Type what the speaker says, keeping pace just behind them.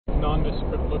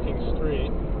nondescript-looking street.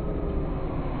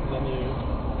 And then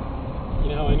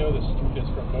you know how I know this street is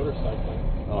from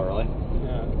motorcycling. Oh, really?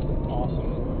 Yeah,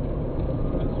 awesome.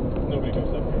 Nobody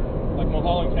goes up here. Like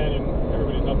Latigo Canyon,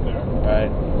 everybody's up there.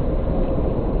 Right.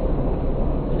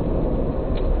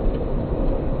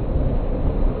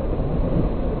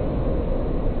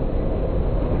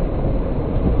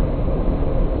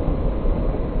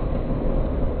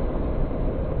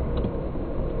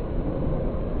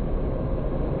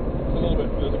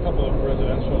 There's a couple of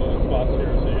residential spots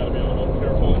here, so you got to be a little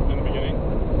careful in the beginning.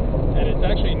 And it's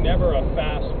actually never a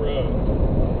fast road.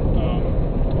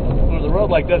 With a road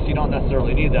like this, you don't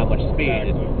necessarily need that much speed.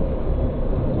 Exactly.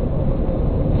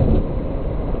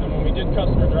 And when we did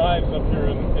customer drives up here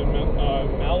in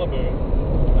Malibu,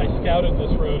 I scouted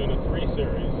this road in a 3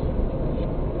 Series.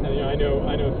 And you know,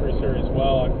 I know 3 Series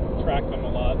well. I've tracked them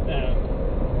a lot, and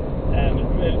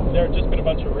there had just been a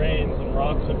bunch of rains and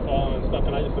rocks had fallen and stuff,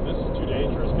 and I just said, this is too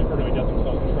dangerous. People are going to get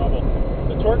themselves in trouble.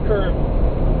 The torque curve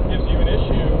gives you an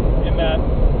issue in that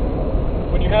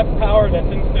when you have power that's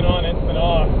instant on, instant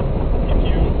off, if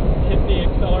you hit the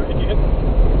accelerator,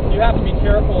 you have to be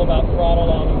careful about throttle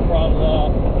on and throttle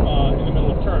off in the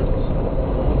middle of turns.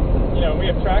 You know, we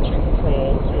have traction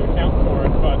control to account for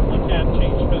it, but you can't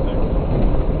change physics.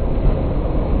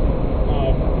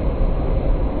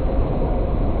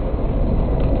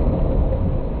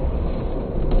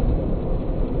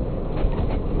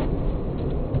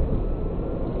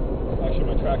 Actually,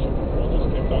 my traction control just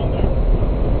kicked on there.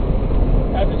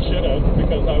 As it should have,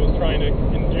 because I was trying to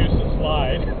induce a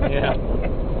slide. Yeah.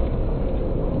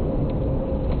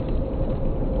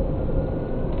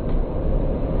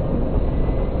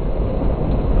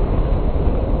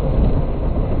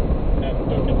 And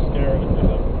don't get scared if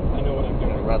there's I know what I'm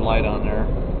doing. Red light on there.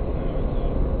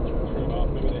 Turn it off.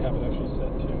 Maybe they have it actually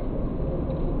set to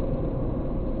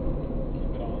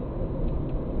keep it on.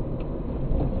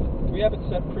 We have it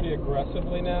set pretty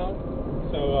aggressively now,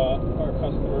 so our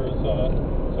customers, so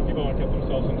people don't get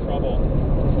themselves in trouble.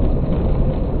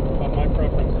 But my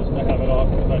preference is to have it off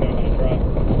because I know how to drive.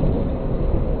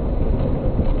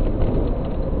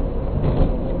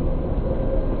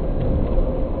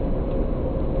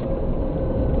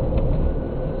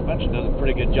 Suspension does a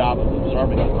pretty good job of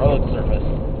absorbing the road surface.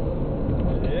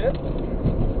 It? I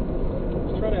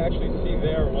was trying to actually see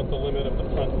there what the limit of the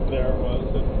front there was.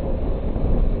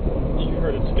 You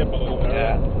heard it skip a little there.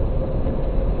 Yeah.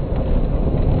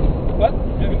 But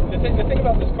the thing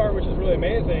about this car, which is really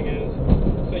amazing, is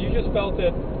so you just felt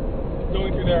it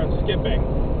going through there and skipping,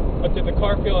 but did the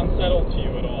car feel unsettled to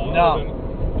you at all? No.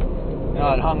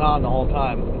 No, it hung on the whole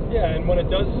time. Yeah, and when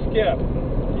it does skip,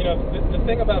 you know, the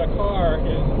thing about a car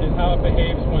is how it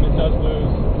behaves when it does lose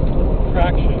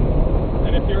traction.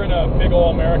 And if you're in a big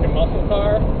old American muscle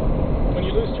car, when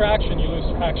you lose traction, you lose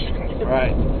traction.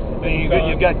 Right. I mean,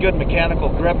 you've got good mechanical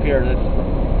grip here that's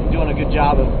doing a good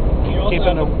job of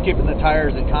keeping the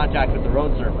tires in contact with the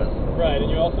road surface. Right,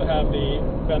 and you also have the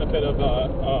benefit of the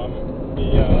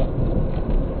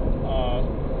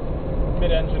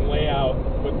mid-engine layout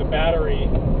with the battery.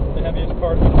 The heaviest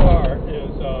part of the car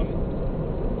is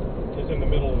in the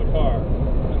middle of the car,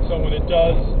 and so when it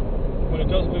does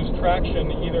lose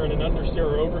traction, either in an understeer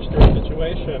or oversteer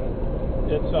situation,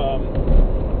 its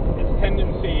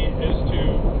tendency is to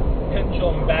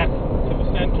pendulum back to the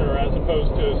center as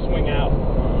opposed to swing out.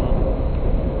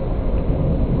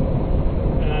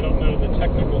 And I don't know the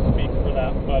technical speak for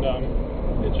that, but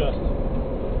it just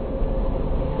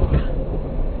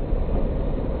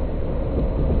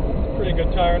pretty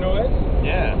good tire noise.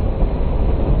 Yeah.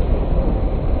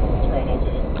 Try not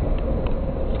to.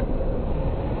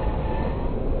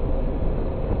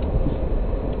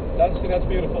 That's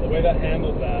beautiful. The way that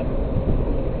handles that.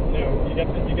 You know, you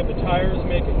get the tires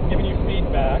giving you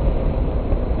feedback,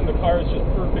 and the car is just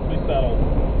perfectly settled.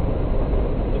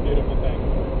 It's a beautiful thing.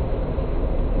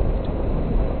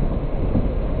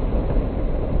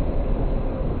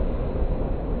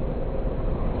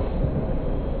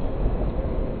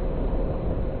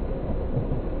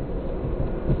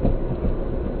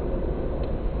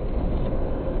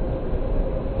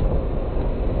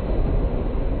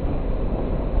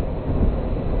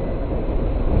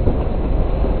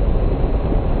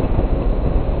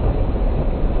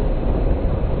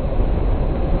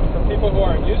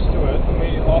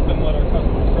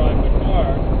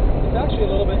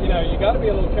 got to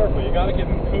be a little careful. You got to give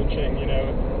them coaching, you know,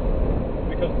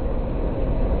 because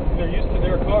they're used to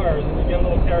their cars, and you get a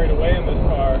little carried away in this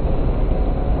car.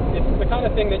 It's the kind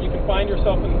of thing that you can find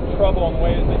yourself in trouble in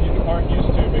ways that you aren't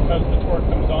used to because the torque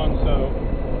comes on so.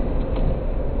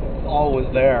 Always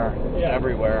there,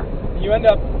 everywhere. You end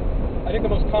up. I I think the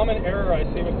most common error I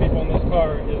see with people in this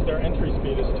car is their entry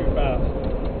speed is too fast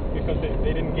because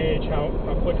they didn't gauge how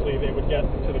quickly they would get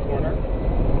to the corner.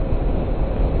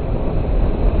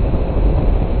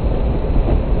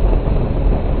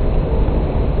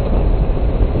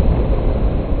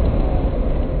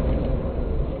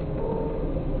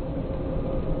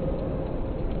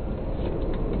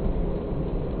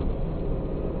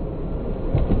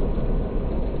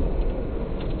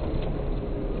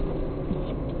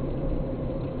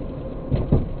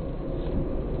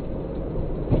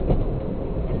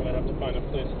 Find a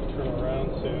place to turn around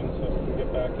soon so we can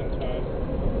get back in time.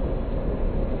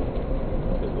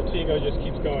 Because Latigo just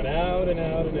keeps going out and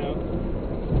out and out.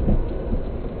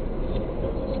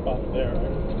 There's a spot there.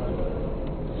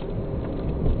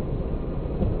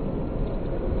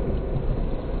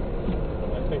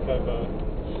 I think I've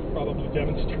probably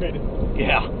demonstrated.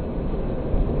 Yeah.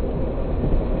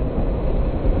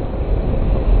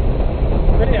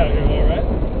 Pretty out here though, right?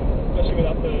 Especially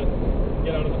without the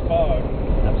get out of the fog.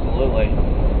 Absolutely.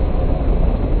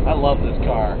 I love this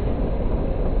car.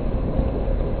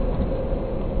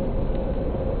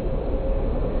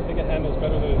 I think it handles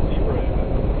better than a Zebra even.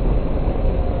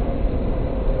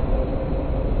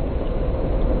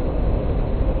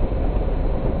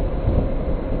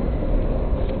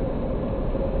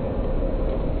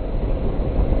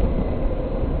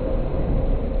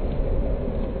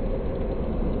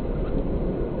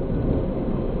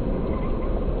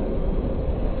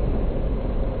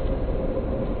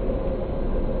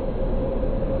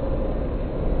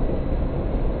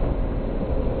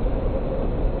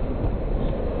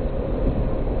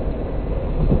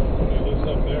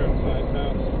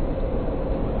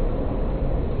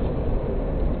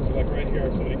 Here,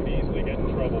 somebody could easily get in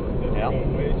trouble because they're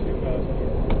going way too fast.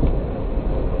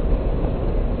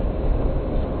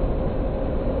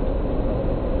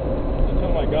 I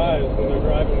tell my guys when they're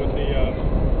driving with the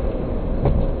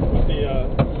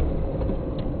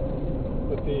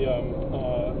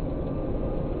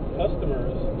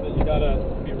customers that you gotta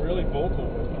be really vocal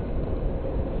with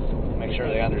them. Make sure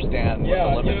they understand what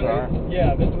the limits are.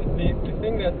 Yeah, the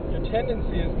thing that your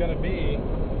tendency is going to be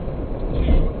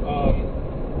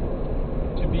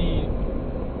to be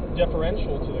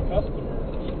deferential to the customer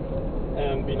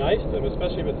and be nice to them,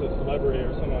 especially if it's a celebrity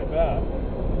or something like that.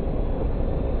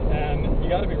 And you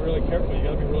got to be really careful. You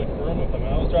got to be really firm with them.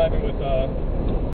 I was driving with